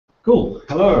Cool.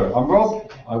 Hello, I'm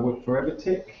Rob. I work for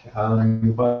EverTech.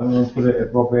 You'll find me on Twitter at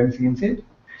Ramsay.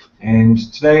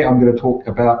 And today I'm going to talk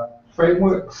about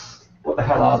frameworks. What the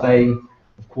hell are they?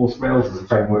 Of course, Rails is a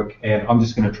framework, and I'm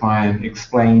just going to try and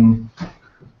explain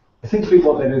essentially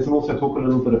what that is, and also talk a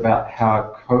little bit about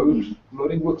how code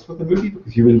loading works with the movie,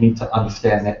 because you really need to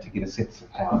understand that to get a sense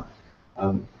of how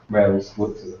Rails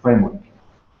works as a framework.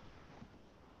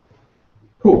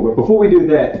 Cool, but before we do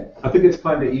that, I think it's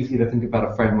kind of easy to think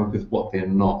about a framework as what they're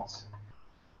not.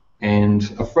 And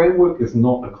a framework is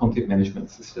not a content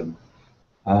management system.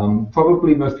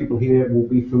 Probably most people here will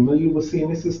be familiar with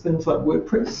CMS systems like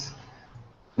WordPress.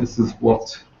 This is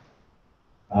what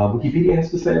Wikipedia has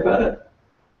to say about it.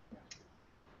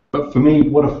 But for me,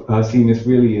 what a CMS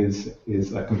really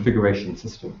is a configuration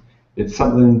system. It's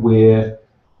something where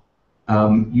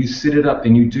you set it up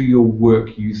and you do your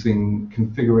work using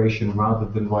configuration rather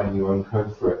than writing your own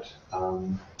code for it.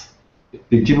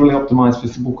 They're generally optimized for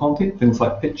simple content, things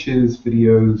like pictures,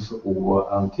 videos,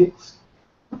 or text.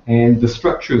 And the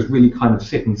structure is really kind of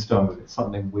set in stone. It's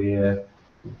something where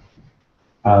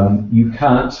you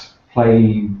can't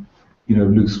play,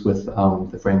 loose with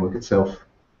the framework itself.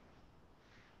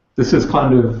 This is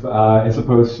kind of as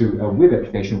opposed to a web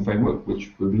application framework,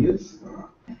 which Ruby is.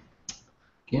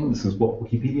 Again, this is what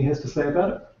Wikipedia has to say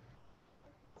about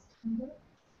it.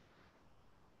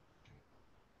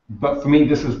 But for me,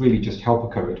 this is really just helper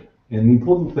code. And the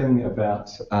important thing about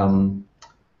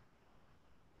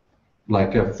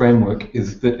like a framework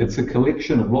is that it's a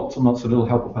collection of lots and lots of little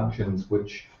helper functions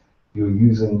which you're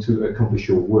using to accomplish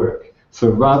your work.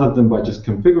 So rather than by just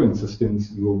configuring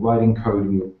systems, you're writing code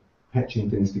and you're patching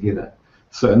things together.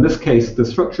 So in this case, the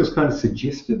structure is kind of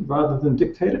suggested rather than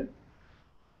dictated.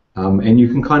 And you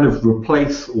can kind of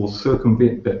replace or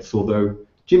circumvent bits, although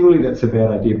generally that's a bad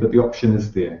idea, but the option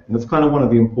is there. And it's kind of one of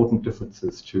the important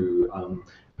differences to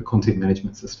a content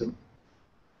management system.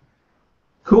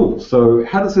 Cool, so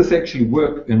how does this actually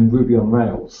work in Ruby on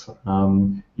Rails?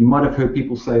 You might have heard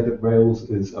people say that Rails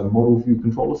is a model view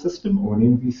controller system or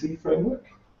an MVC framework.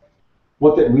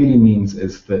 What that really means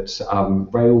is that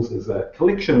Rails is a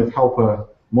collection of helper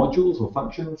modules or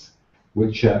functions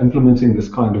which are implementing this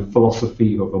kind of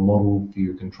philosophy of a model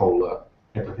view controller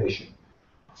application.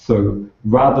 So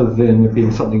rather than it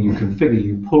being something you configure,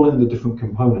 you pull in the different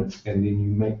components and then you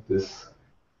make this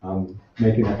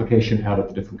make an application out of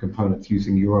the different components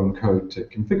using your own code to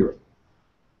configure it.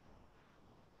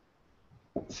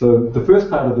 So the first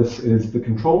part of this is the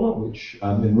controller, which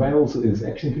in Rails is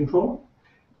action controller.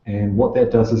 And what that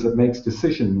does is it makes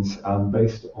decisions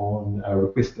based on a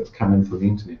request that's come in from the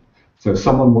internet. So if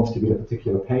someone wants to get a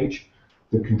particular page,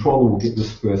 the controller will get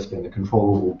this first, and the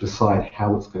controller will decide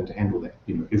how it's going to handle that.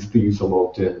 Is the user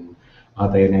logged in? Are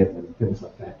they an admin? Things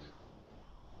like that.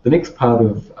 The next part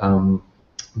of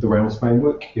the Rails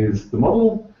framework is the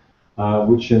model,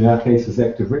 which in our case is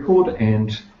active record,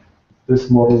 and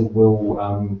this model will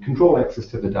control access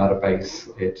to the database.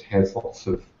 It has lots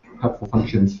of helpful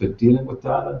functions for dealing with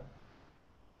data,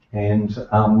 and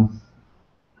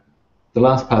the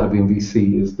last part of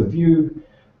MVC is the view,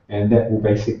 and that will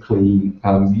basically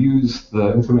use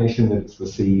the information that it's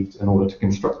received in order to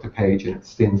construct a page, and it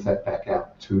sends that back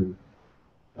out to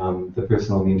the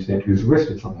person on the internet who's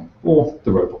requested something, or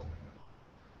the robot.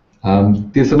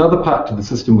 There's another part to the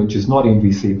system which is not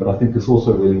MVC, but I think is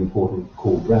also really important,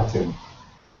 called routing.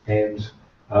 And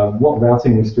what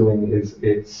routing is doing is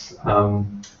it's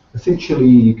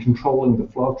essentially controlling the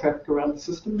flow of traffic around the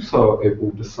system, so it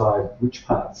will decide which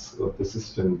parts of the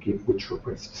system get which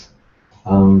requests.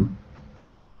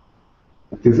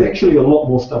 There's actually a lot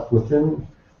more stuff within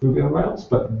Ruby on Rails,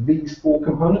 but these four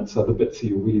components are the bits that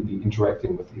you'll really be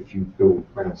interacting with if you build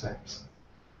Rails apps.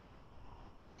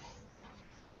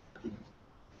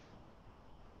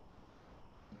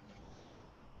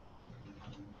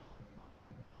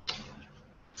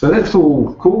 So that's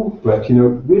all cool, but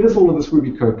where does all of this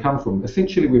Ruby code come from?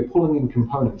 Essentially, we're pulling in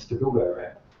components to build our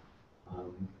app.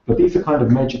 But these are kind of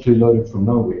magically loaded from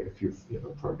nowhere. If you've ever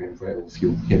programmed Rails,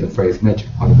 you'll hear the phrase magic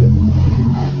quite a bit.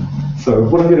 So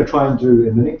what I'm going to try and do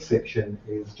in the next section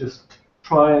is just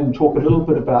try and talk a little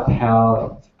bit about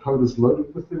how code is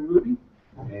loaded within Ruby,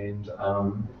 and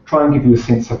try and give you a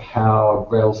sense of how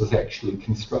Rails is actually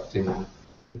constructing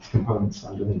its components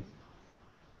underneath.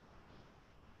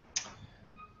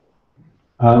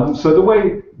 So the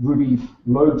way Ruby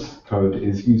loads code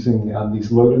is using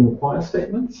these load and require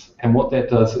statements, and what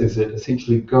that does is it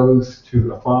essentially goes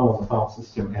to a file on the file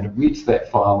system and it reads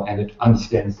that file and it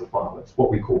understands the file. It's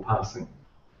what we call parsing.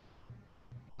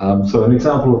 So an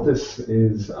example of this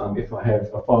is if I have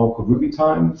a file called Ruby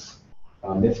times,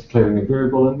 that's declaring a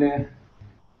variable in there.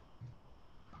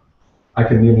 I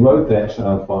can then load that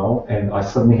file, and I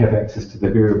suddenly have access to the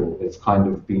variable. It's kind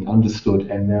of been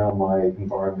understood, and now my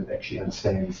environment actually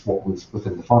understands what was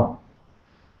within the file.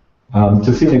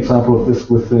 To see an example of this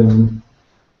within,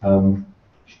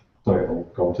 sorry, I'll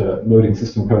go on to loading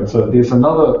system code. So there's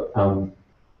another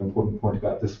important point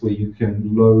about this where you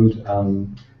can load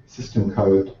system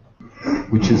code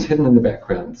which is hidden in the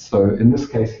background. So in this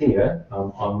case here,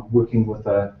 I'm working with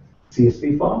a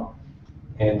CSV file.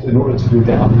 And in order to do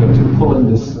that, I'm going to pull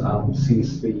in this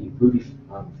CSV Ruby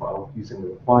file using the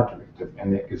required directive,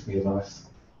 and that gives me a nice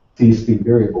CSV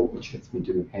variable, which lets me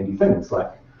do handy things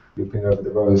like looping over the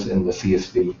rows in the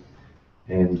CSV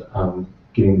and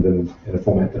getting them in a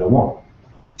format that I want.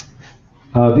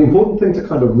 The important thing to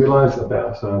kind of realize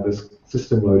about this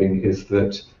system loading is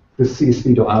that this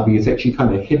CSV.rb is actually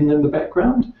kind of hidden in the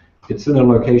background. It's in a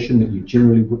location that you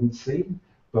generally wouldn't see.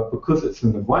 But because it's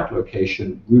in the right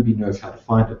location, Ruby knows how to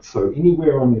find it. So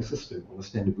anywhere on your system, on the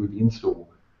standard Ruby install,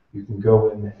 you can go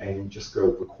in and just go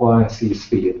require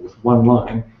CSV, and with one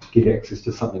line, get access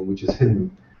to something which is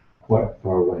hidden quite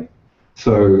far away.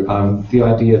 So the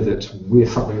idea that where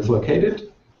something is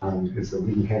located is a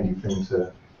really handy thing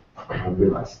to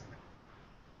realize.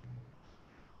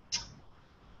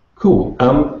 Cool.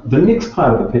 The next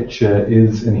part of the picture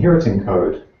is inheriting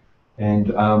code.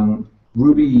 And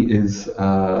Ruby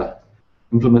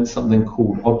implements something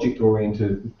called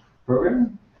object-oriented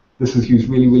programming. This is used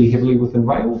really, really heavily within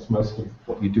Rails. Most of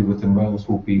what you do within Rails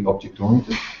will be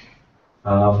object-oriented.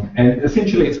 And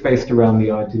essentially it's based around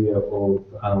the idea of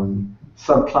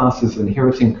subclasses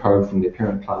inheriting code from their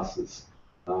parent classes.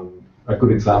 A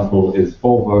good example is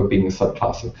Volvo being a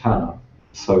subclass of car.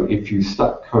 So if you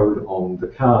stuck code on the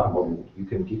car model, you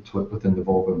can get to it within the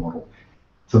Volvo model.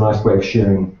 It's a nice way of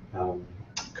sharing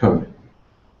code.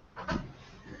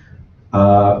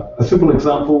 A simple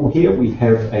example here, we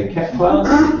have a cat class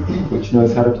which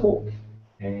knows how to talk,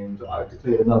 and I've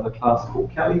declared another class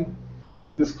called Kelly.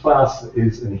 This class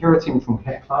is inheriting from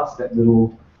cat class. That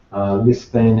little less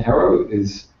than arrow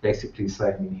is basically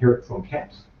saying inherit from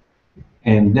cat.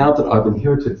 And now that I've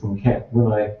inherited from cat,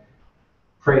 when I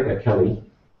create a Kelly,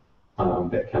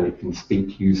 that Kelly can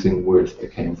speak using words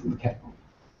that came from the cat.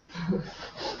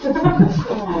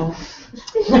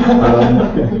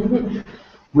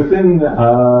 Within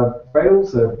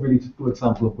Rails, a really typical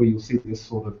example of where you'll see this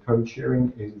sort of code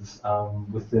sharing is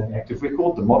within Active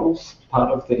Record, the models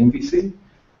part of the MVC.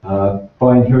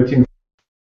 By inheriting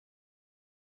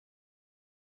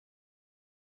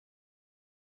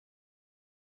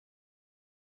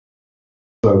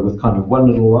so with kind of one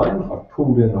little line, I've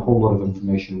pulled in a whole lot of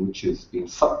information which is being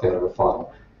sucked out of a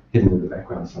file, hidden in the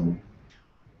background somewhere.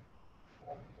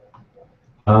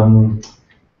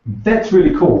 That's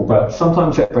really cool, but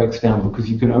sometimes that breaks down because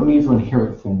you can only ever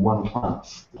inherit from one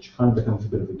class, which kind of becomes a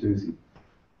bit of a doozy.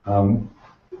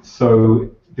 So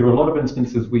there are a lot of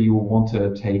instances where you will want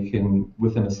to take in,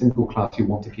 within a single class, you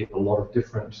want to get a lot of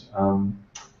different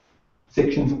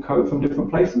sections of code from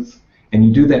different places, and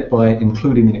you do that by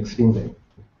including and extending,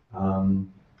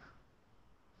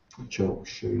 which I'll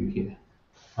show you here.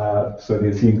 So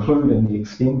there's the include and the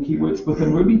extend keywords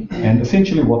within Ruby, and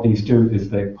essentially what these do is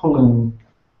they pull in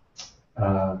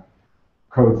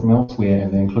code from elsewhere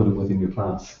and they include it within your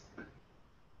class.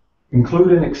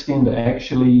 Include and extend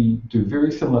actually do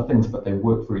very similar things, but they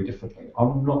work very differently.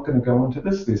 I'm not going to go into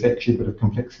this. There's actually a bit of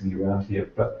complexity around here,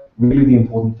 but really the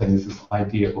important thing is this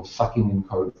idea of sucking in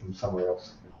code from somewhere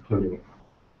else, including it.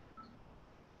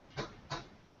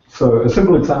 So a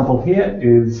simple example here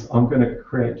is I'm going to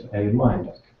create a lion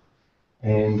duck.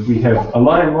 And we have a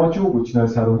lion module which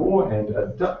knows how to roar and a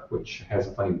duck which has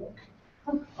a funny walk.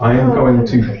 I am going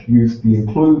to use the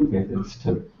include methods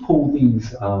to pull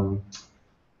these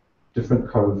different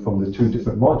code from the two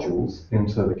different modules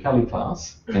into the Kelly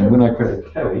class, and when I create a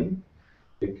Kelly,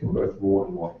 it can both roar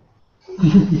and walk.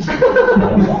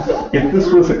 If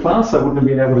this was a class, I wouldn't have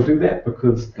been able to do that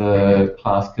because the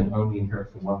class can only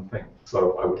inherit from one thing.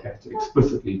 So I would have to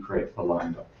explicitly create a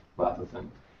lion duck rather than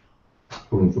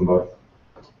pulling from both.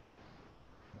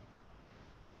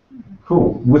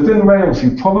 Cool. Within Rails,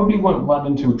 you probably won't run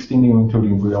into extending or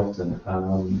including very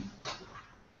often.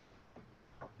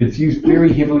 It's used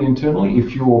very heavily internally.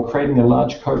 If you're creating a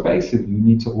large code base and you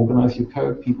need to organize your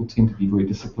code, people tend to be very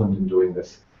disciplined in doing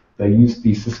this. They use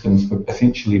these systems for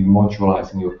essentially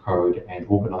modularizing your code and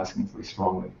organizing it very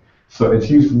strongly. So it's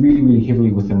used really, really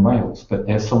heavily within Rails, but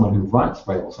as someone who writes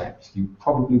Rails apps, you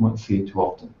probably won't see it too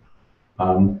often.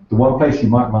 The one place you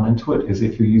might run into it is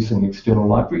if you're using external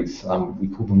libraries. We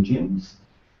call them gems.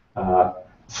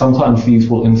 Sometimes these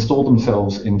will install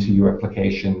themselves into your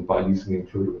application by using the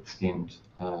include or extend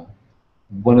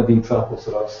one of the examples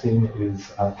that I've seen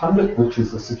is Pundit, which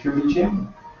is a security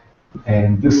gem.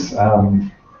 And this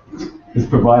is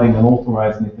providing an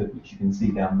authorized method, which you can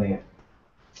see down there.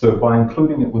 So by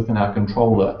including it within our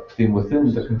controller, then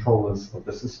within the controllers of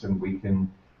the system, we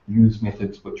can use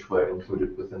methods which were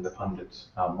included within the Pundit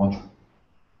module.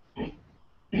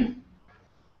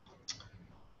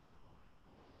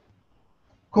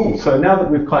 Cool, so now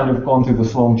that we've kind of gone through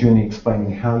this long journey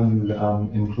explaining how you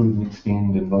include and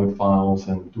extend and load files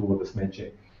and do all this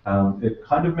magic, it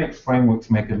kind of makes frameworks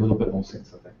make a little bit more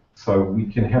sense, I think. So we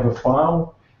can have a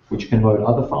file which can load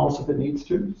other files if it needs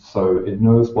to. So it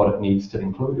knows what it needs to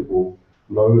include. It will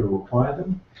load or apply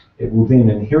them. It will then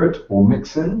inherit or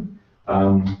mix in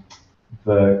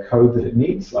the code that it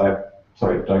needs.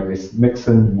 Sorry, digress. Mix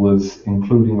in was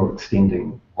including or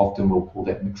extending. Often we'll call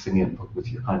that mixing in, with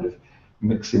your kind of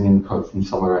mixing in code from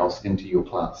somewhere else into your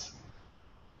class.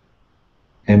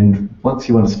 And once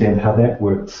you understand how that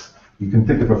works, you can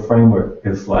think of a framework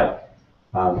as like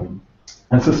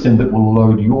a system that will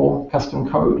load your custom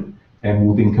code and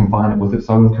will then combine it with its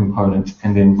own components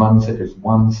and then runs it as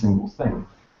one single thing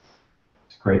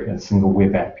to create a single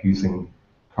web app using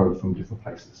code from different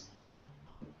places.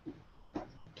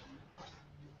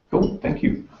 Cool, thank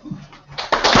you.